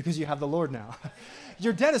infinity because you have the Lord now.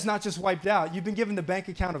 Your debt is not just wiped out. You've been given the bank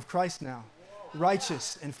account of Christ now,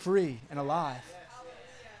 righteous and free and alive.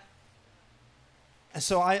 And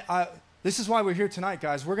so this is why we're here tonight,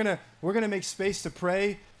 guys. We're gonna make space to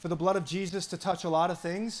pray for the blood of Jesus to touch a lot of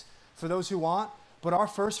things for those who want. But our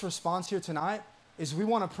first response here tonight is we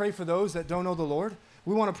want to pray for those that don't know the Lord.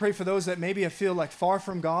 We want to pray for those that maybe feel like far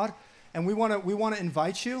from God. And we want to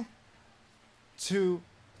invite you to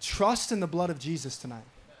trust in the blood of Jesus tonight,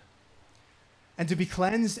 and to be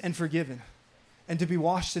cleansed and forgiven, and to be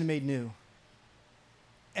washed and made new.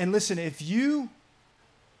 And listen, it's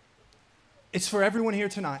for everyone here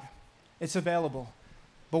tonight. It's available.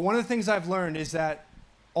 But one of the things I've learned is that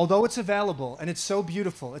although it's available and it's so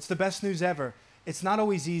beautiful, it's the best news ever, it's not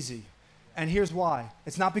always easy. And here's why.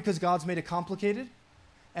 It's not because God's made it complicated,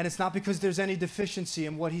 and it's not because there's any deficiency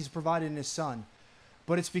in what he's provided in his Son.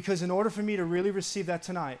 But it's because in order for me to really receive that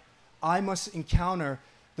tonight, I must encounter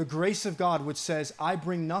the grace of God, which says, I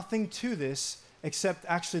bring nothing to this except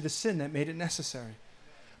actually the sin that made it necessary.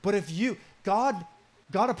 But God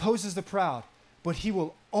opposes the proud, but he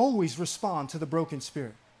will always respond to the broken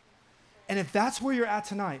spirit. And if that's where you're at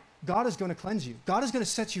tonight, God is going to cleanse you. God is going to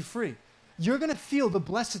set you free. You're going to feel the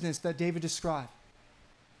blessedness that David described.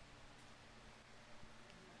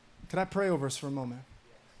 Can I pray over us for a moment?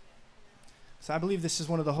 So I believe this is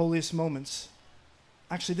one of the holiest moments.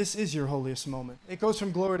 Actually, this is your holiest moment. It goes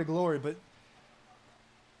from glory to glory, but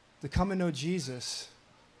to come and know Jesus.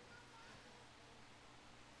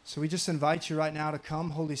 So we just invite you right now to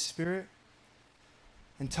come, Holy Spirit,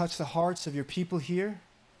 and touch the hearts of your people here.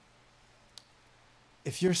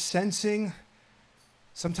 If you're sensing,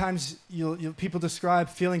 sometimes people describe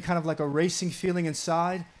feeling kind of like a racing feeling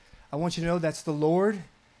inside. I want you to know that's the Lord.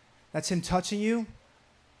 That's him touching you.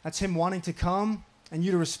 That's him wanting to come and you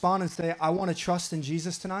to respond and say, I want to trust in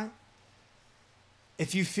Jesus tonight.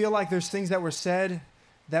 If you feel like there's things that were said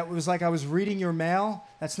that was like I was reading your mail,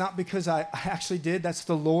 that's not because I actually did. That's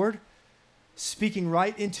the Lord speaking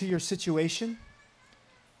right into your situation.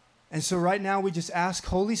 And so right now we just ask,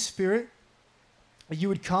 Holy Spirit, that you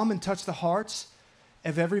would come and touch the hearts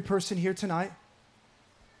of every person here tonight.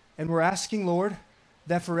 And we're asking, Lord,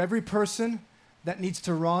 that for every person that needs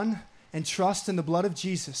to run and trust in the blood of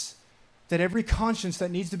Jesus, that every conscience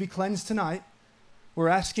that needs to be cleansed tonight, we're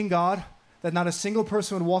asking God that not a single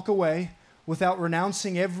person would walk away without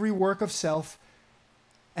renouncing every work of self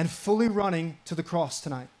and fully running to the cross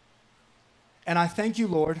tonight. And I thank you,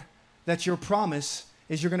 Lord, that your promise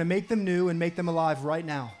is you're going to make them new and make them alive right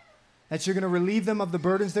now, that you're going to relieve them of the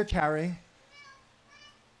burdens they're carrying,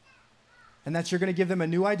 and that you're going to give them a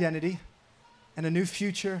new identity and a new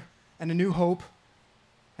future and a new hope.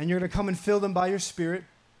 And you're going to come and fill them by your Spirit.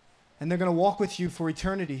 And they're going to walk with you for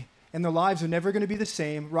eternity. And their lives are never going to be the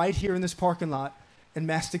same right here in this parking lot in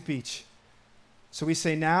Mastic Beach. So we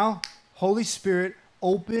say now, Holy Spirit,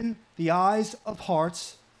 open the eyes of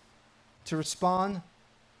hearts to respond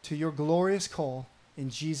to your glorious call in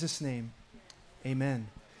Jesus' name. Amen.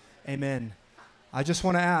 Amen. I just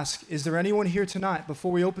want to ask, is there anyone here tonight,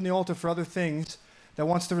 before we open the altar for other things, that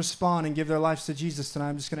wants to respond and give their lives to Jesus tonight?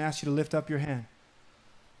 I'm just going to ask you to lift up your hand.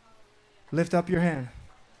 Lift up your hand.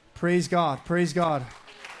 Praise God. Praise God.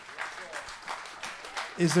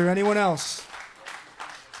 Is there anyone else?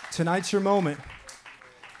 Tonight's your moment.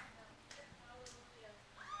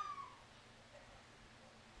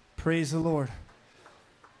 Praise the Lord.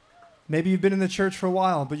 Maybe you've been in the church for a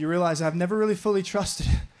while, but you realize I've never really fully trusted.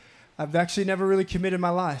 I've actually never really committed my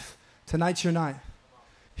life. Tonight's your night.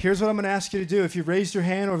 Here's what I'm going to ask you to do. If you've raised your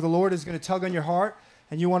hand or if the Lord is going to tug on your heart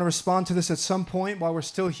and you want to respond to this at some point while we're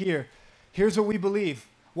still here, here's what we believe.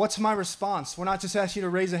 What's my response? We're not just asking you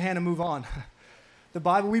to raise a hand and move on. The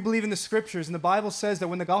Bible, we believe in the scriptures, and the Bible says that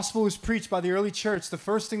when the gospel was preached by the early church, the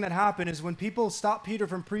first thing that happened is when people stopped Peter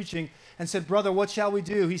from preaching and said, "Brother, what shall we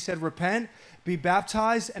do?" He said, "Repent, be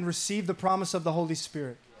baptized, and receive the promise of the Holy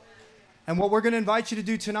Spirit." And what we're going to invite you to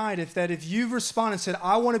do tonight, if you've responded and said,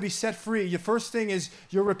 "I want to be set free," your first thing is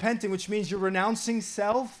you're repenting, which means you're renouncing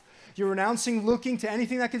self. You're renouncing looking to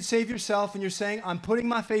anything that can save yourself, and you're saying, "I'm putting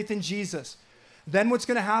my faith in Jesus." Then what's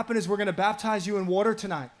going to happen is we're going to baptize you in water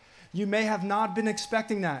tonight. You may have not been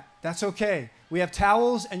expecting that. That's okay. We have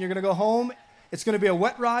towels, and you're going to go home. It's going to be a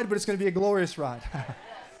wet ride, but it's going to be a glorious ride.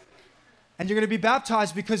 And you're going to be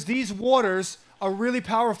baptized because these waters are really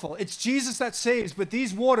powerful. It's Jesus that saves, but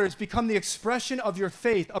these waters become the expression of your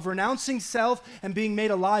faith, of renouncing self and being made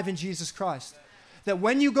alive in Jesus Christ. That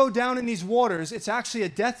when you go down in these waters, it's actually a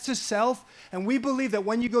death to self, and we believe that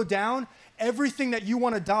when you go down, everything that you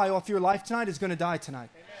want to die off your life tonight is going to die tonight.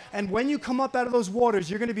 And when you come up out of those waters,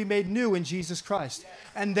 you're going to be made new in Jesus Christ.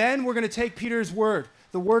 And then we're going to take Peter's word,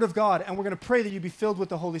 the word of God, and we're going to pray that you be filled with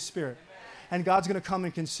the Holy Spirit. And God's going to come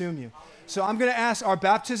and consume you. So I'm going to ask our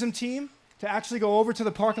baptism team to actually go over to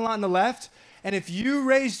the parking lot on the left. And if you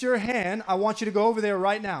raised your hand, I want you to go over there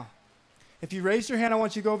right now. If you raised your hand, I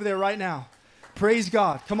want you to go over there right now. Praise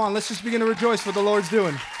God. Come on, let's just begin to rejoice for what the Lord's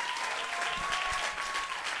doing.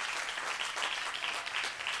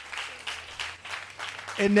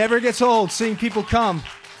 It never gets old seeing people come.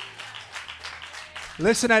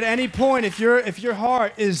 Listen, at any point, if your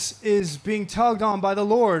heart is being tugged on by the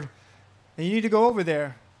Lord and you need to go over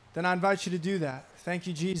there, then I invite you to do that. Thank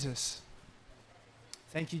you, Jesus.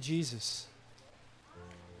 Thank you, Jesus.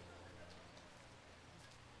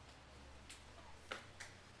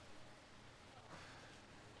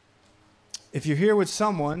 If you're here with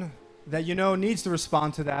someone that you know needs to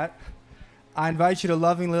respond to that, I invite you to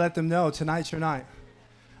lovingly let them know tonight's your night.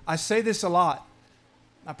 I say this a lot.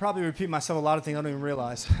 I probably repeat myself a lot of things I don't even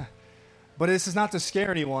realize. But this is not to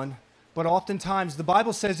scare anyone. But oftentimes, the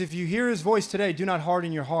Bible says if you hear his voice today, do not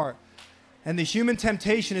harden your heart. And the human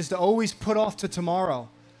temptation is to always put off to tomorrow.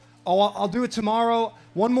 Oh, I'll do it tomorrow.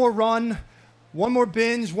 One more run, one more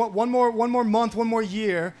binge, one more month, one more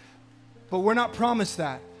year. But we're not promised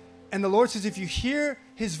that. And the Lord says if you hear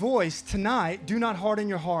his voice tonight, do not harden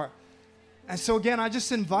your heart. And so again, I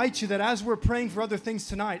just invite you that as we're praying for other things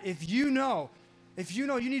tonight, if you know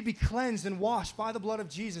you need to be cleansed and washed by the blood of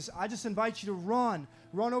Jesus, I just invite you to run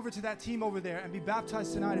over to that team over there and be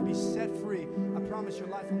baptized tonight and be set free. I promise your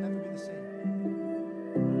life will never be the same.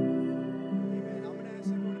 Amen. I'm going to ask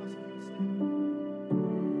everyone else if you can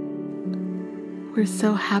stand. We're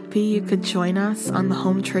so happy you could join us on the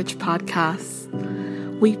Home Church podcast.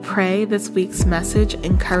 We pray this week's message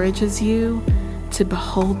encourages you to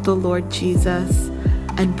behold the Lord Jesus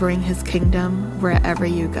and bring his kingdom wherever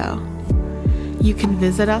you go. You can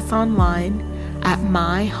visit us online at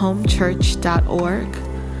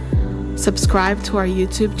myhomechurch.org, subscribe to our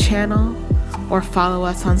YouTube channel, or follow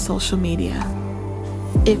us on social media.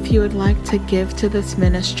 If you would like to give to this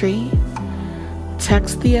ministry,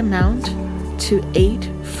 text the amount to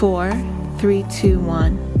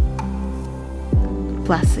 84321.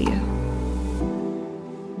 Bless you.